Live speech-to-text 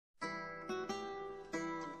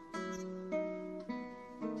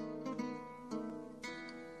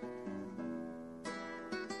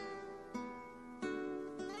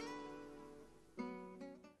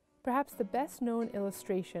Perhaps the best-known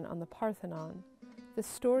illustration on the Parthenon, the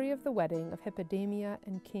story of the wedding of Hippodamia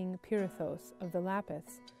and King Pirithous of the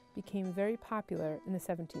Lapiths, became very popular in the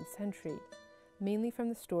 17th century, mainly from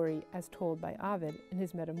the story as told by Ovid in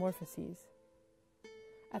his Metamorphoses.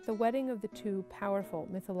 At the wedding of the two powerful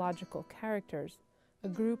mythological characters, a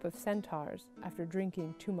group of centaurs, after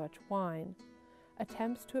drinking too much wine,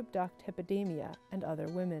 attempts to abduct Hippodamia and other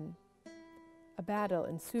women. A battle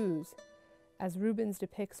ensues, as Rubens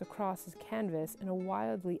depicts across his canvas in a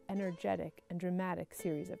wildly energetic and dramatic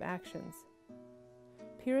series of actions.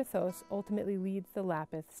 Pirithous ultimately leads the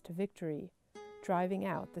Lapiths to victory, driving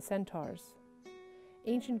out the centaurs.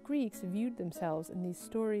 Ancient Greeks viewed themselves in these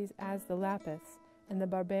stories as the Lapiths, and the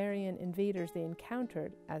barbarian invaders they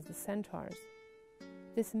encountered as the centaurs.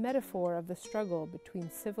 This metaphor of the struggle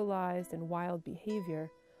between civilized and wild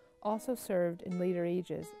behavior also served in later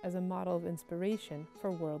ages as a model of inspiration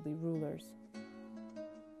for worldly rulers.